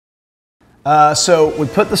So we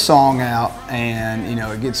put the song out, and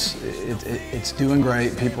it's doing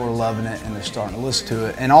great. People are loving it, and they're starting to listen to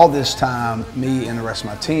it. And all this time, me and the rest of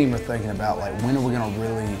my team are thinking about, like, when are we going to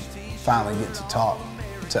really finally get to talk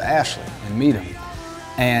to Ashley and meet him?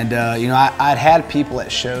 And I'd had people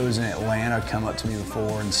at shows in Atlanta come up to me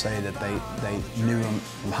before and say that they knew him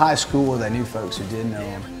from high school, or they knew folks who did know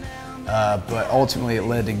him. But ultimately, it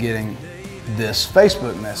led to getting this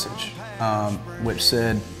Facebook message, which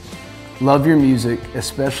said, "Love your music,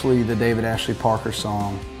 especially the David Ashley Parker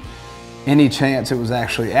song. Any chance it was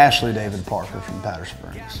actually Ashley David Parker from Powder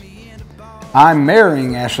Springs? I'm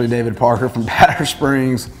marrying Ashley David Parker from Powder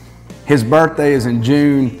Springs. His birthday is in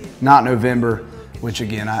June, not November," which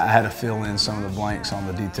again, I had to fill in some of the blanks on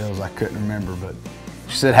the details I couldn't remember. But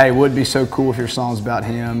she said, "Hey, it would be so cool if your song's about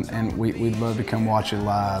him, and we'd love to come watch it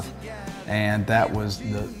live." And that was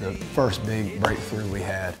the first big breakthrough we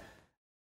had.